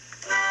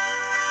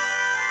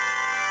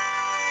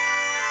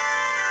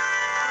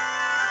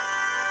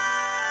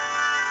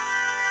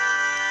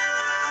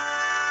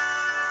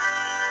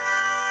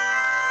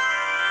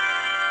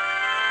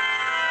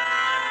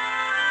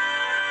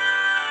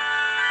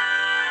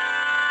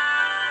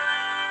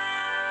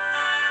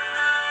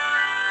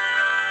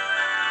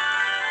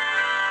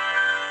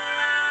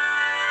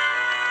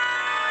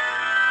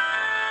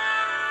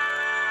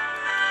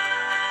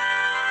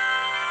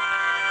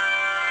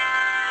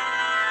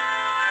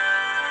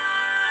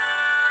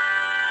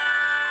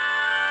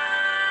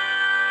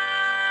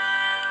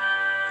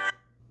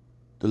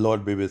The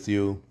Lord be with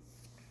you.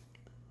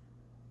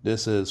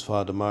 This is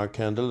Father Mark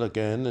Kendall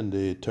again in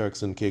the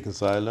Turks and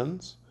Caicos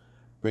Islands,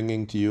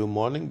 bringing to you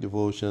morning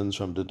devotions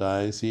from the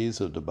Diocese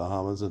of the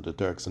Bahamas and the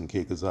Turks and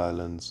Caicos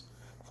Islands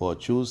for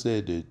Tuesday,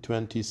 the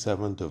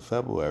 27th of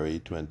February,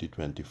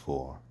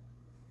 2024.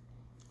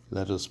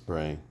 Let us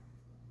pray.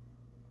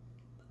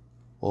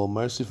 O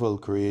merciful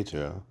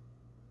Creator,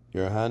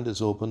 your hand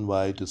is open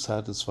wide to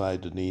satisfy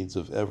the needs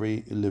of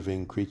every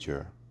living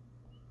creature.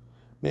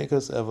 Make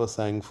us ever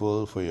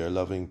thankful for your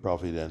loving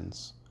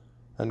providence,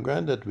 and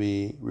grant that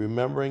we,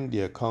 remembering the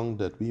account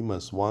that we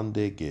must one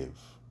day give,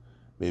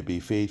 may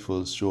be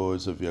faithful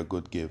stewards of your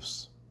good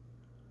gifts.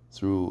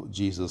 Through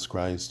Jesus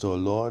Christ, our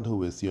Lord, who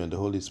with you and the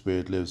Holy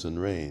Spirit lives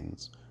and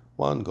reigns,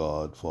 one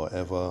God, for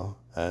ever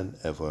and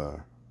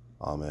ever.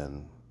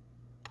 Amen.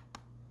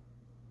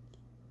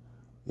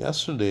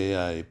 Yesterday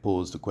I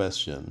posed the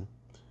question,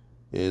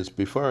 is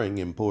preferring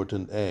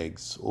imported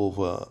eggs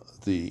over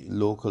the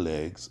local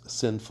eggs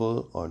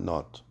sinful or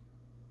not?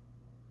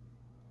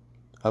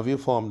 Have you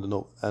formed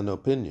an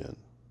opinion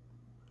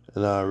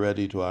and are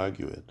ready to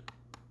argue it?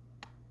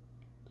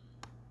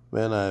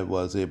 When I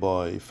was a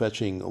boy,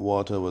 fetching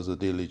water was a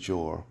daily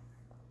chore,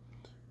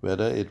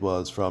 whether it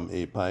was from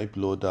a pipe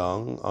low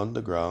down on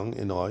the ground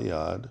in our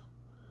yard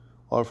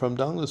or from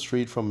down the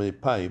street from a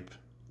pipe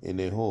in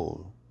a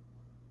hole.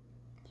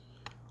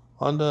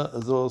 Under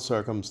those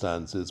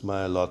circumstances,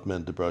 my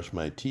allotment to brush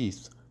my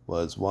teeth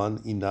was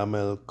one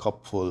enamel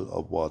cupful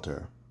of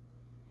water,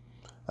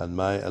 and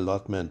my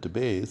allotment to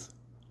bathe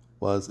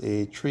was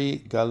a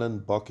 3-gallon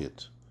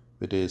bucket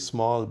with a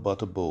small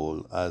butter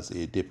bowl as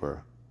a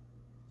dipper.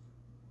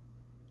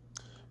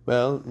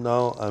 Well,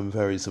 now I'm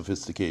very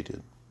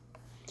sophisticated.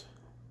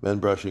 When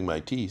brushing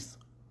my teeth,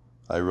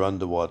 I run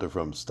the water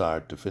from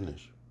start to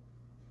finish.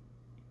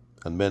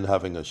 And when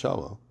having a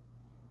shower,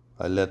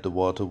 I let the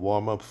water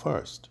warm up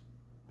first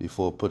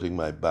before putting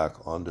my back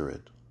under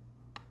it.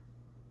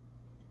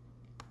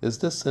 Is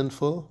this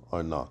sinful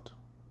or not?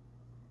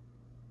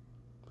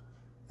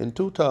 In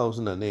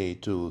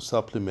 2008, to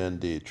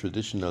supplement the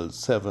traditional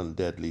 7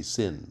 deadly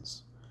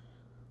sins,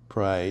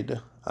 pride,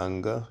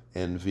 anger,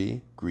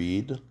 envy,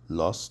 greed,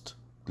 lust,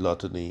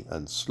 gluttony,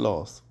 and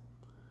sloth,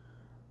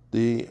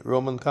 the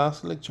Roman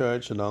Catholic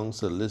Church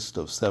announced a list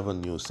of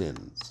 7 new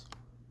sins: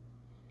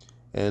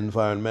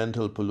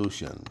 environmental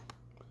pollution,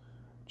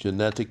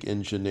 genetic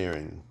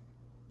engineering,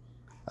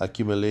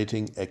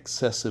 accumulating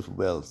excessive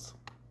wealth,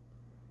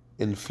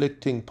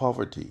 inflicting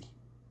poverty,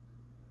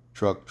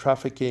 drug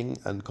trafficking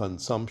and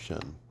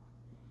consumption,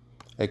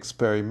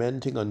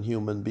 experimenting on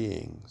human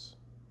beings,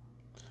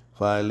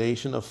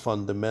 violation of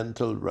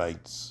fundamental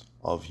rights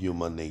of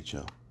human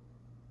nature.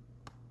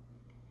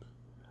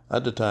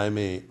 At the time,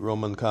 a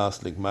Roman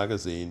Catholic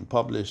magazine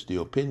published the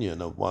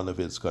opinion of one of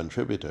its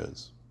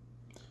contributors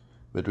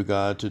with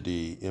regard to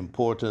the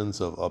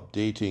importance of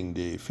updating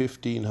the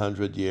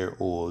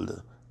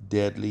 1,500-year-old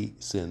deadly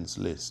sins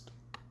list.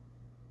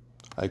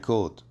 I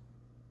quote,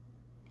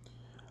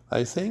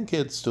 "I think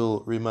it's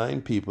to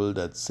remind people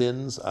that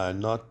sins are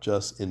not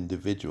just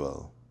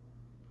individual.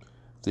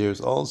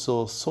 There's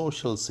also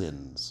social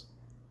sins,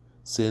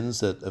 sins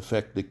that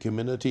affect the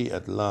community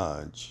at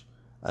large,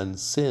 and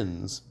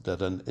sins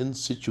that an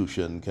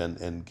institution can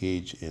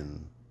engage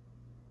in."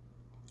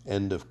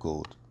 End of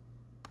quote.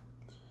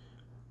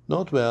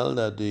 Note well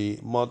that the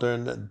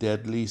modern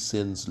deadly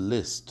sins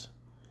list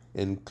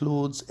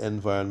includes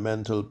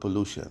environmental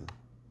pollution.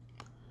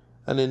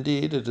 And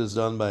indeed, it is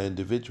done by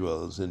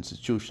individuals,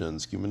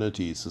 institutions,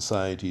 communities,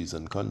 societies,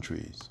 and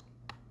countries.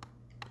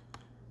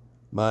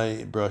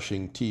 My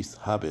brushing teeth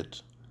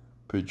habit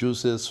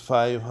produces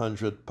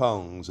 500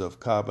 pounds of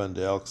carbon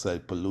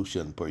dioxide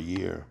pollution per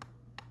year.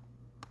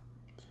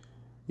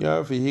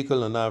 Your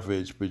vehicle on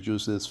average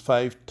produces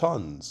 5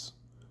 tons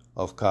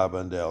of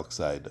carbon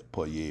dioxide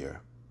per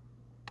year.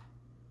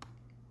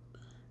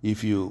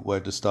 If you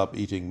were to stop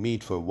eating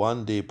meat for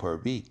 1 day per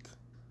week,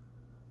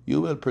 you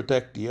will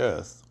protect the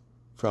earth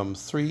from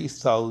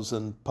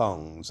 3,000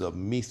 pounds of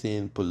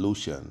methane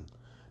pollution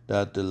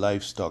that the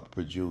livestock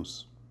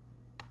produce.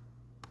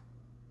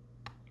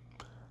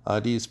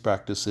 Are these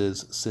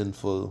practices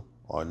sinful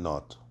or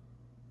not?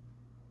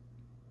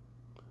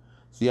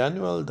 The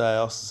annual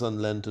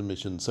Diocesan Lenten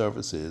Mission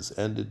services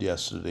ended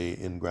yesterday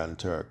in Grand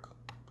Turk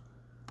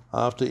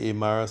after a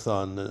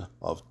marathon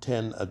of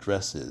 10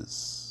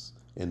 addresses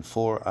in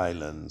 4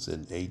 islands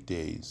in 8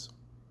 days.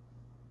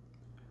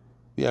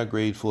 We are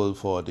grateful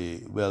for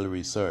the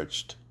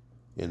well-researched,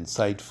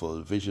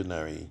 insightful,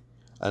 visionary,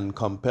 and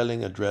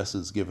compelling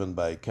addresses given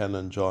by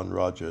Canon John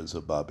Rogers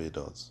of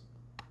Barbados.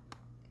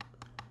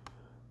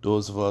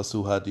 Those of us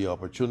who had the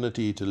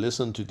opportunity to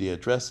listen to the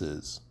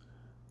addresses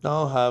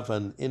now have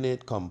an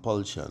innate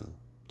compulsion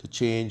to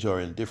change our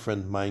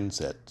indifferent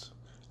mindset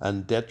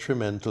and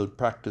detrimental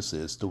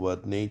practices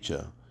toward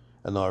nature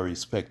and our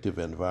respective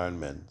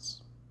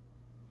environments,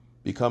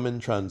 becoming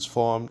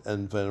transformed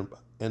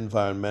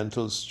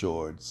environmental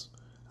stewards,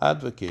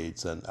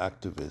 advocates, and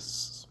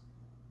activists.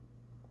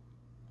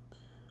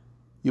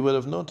 You will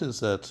have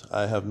noticed that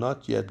I have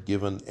not yet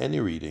given any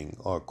reading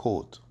or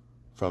quote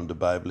from the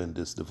Bible in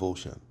this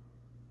devotion.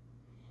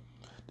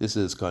 This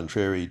is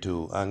contrary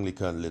to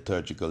Anglican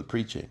liturgical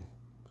preaching,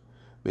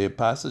 where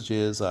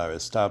passages are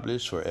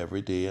established for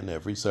every day and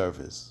every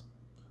service,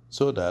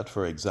 so that,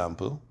 for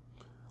example,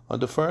 on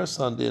the first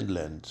Sunday in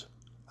Lent,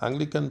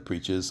 Anglican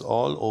preachers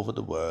all over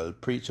the world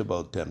preach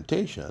about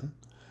temptation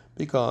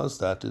because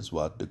that is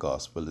what the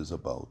gospel is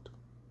about.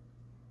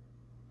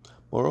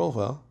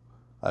 Moreover,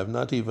 I have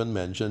not even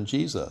mentioned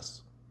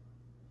Jesus,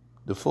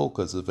 the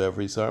focus of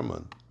every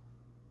sermon.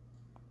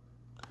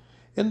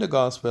 In the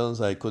Gospels,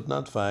 I could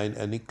not find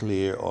any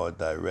clear or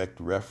direct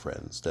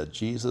reference that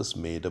Jesus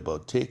made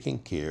about taking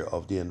care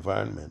of the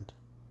environment.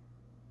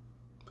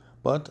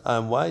 But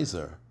I'm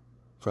wiser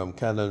from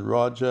Canon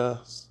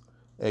Roger's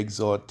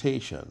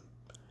exhortation,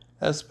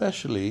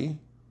 especially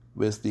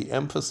with the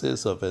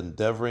emphasis of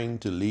endeavoring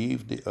to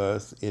leave the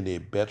earth in a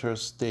better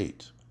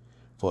state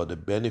for the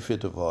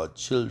benefit of our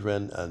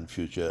children and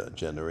future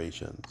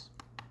generations.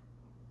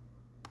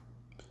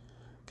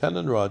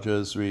 Canon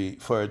Rogers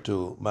referred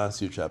to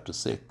Matthew chapter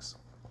 6,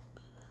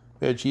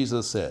 where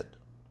Jesus said,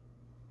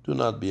 "Do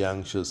not be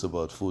anxious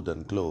about food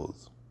and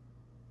clothes,"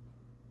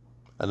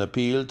 an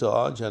appeal to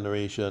our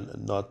generation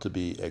not to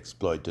be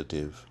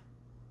exploitative.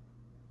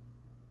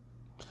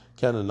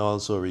 Canon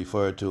also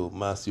referred to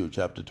Matthew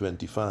chapter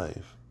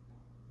 25,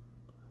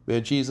 where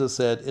Jesus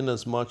said,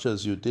 "Inasmuch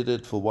as you did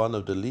it for one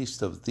of the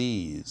least of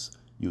these,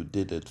 you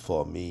did it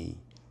for me."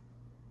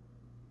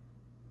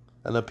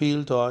 An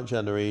appeal to our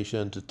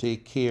generation to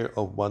take care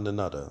of one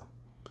another,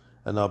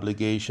 an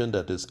obligation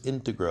that is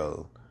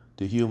integral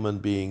to human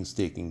beings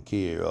taking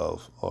care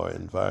of our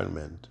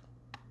environment.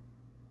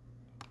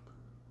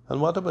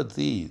 And what about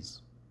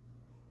these?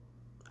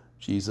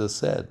 Jesus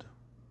said,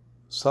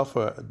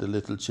 "Suffer the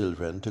little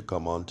children to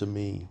come unto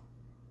me."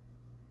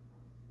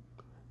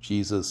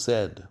 Jesus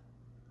said,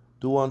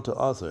 "Do unto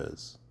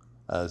others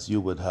as you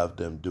would have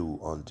them do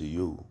unto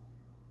you."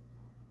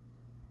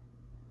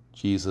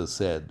 Jesus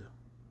said,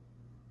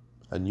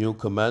 "A new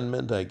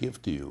commandment I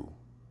give to you,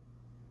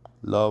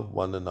 love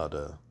one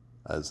another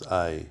as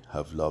I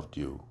have loved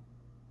you."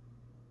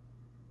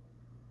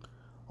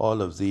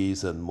 All of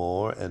these and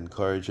more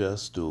encourage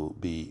us to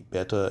be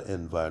better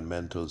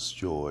environmental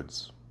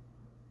stewards,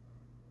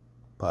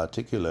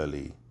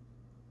 particularly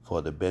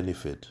for the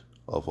benefit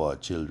of our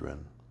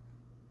children.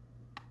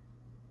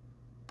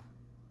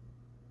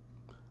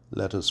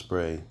 Let us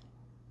pray.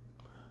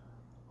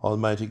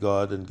 Almighty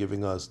God, in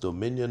giving us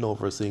dominion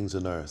over things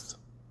in earth,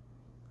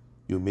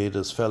 you made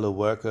us fellow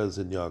workers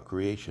in your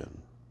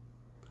creation.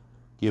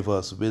 Give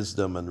us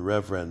wisdom and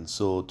reverence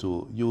so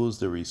to use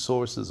the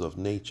resources of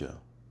nature,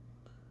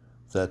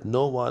 that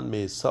no one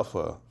may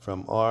suffer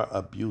from our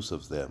abuse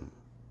of them,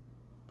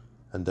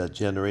 and that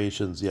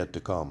generations yet to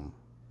come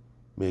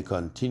may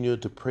continue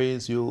to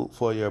praise you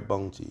for your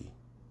bounty.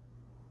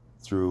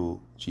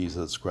 Through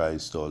Jesus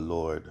Christ our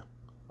Lord.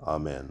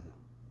 Amen.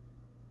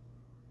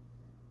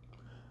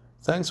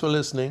 Thanks for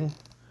listening.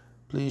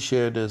 Please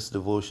share this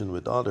devotion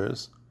with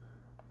others,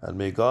 and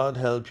may God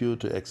help you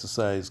to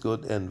exercise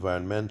good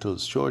environmental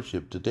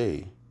stewardship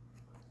today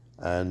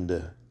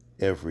and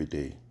every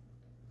day.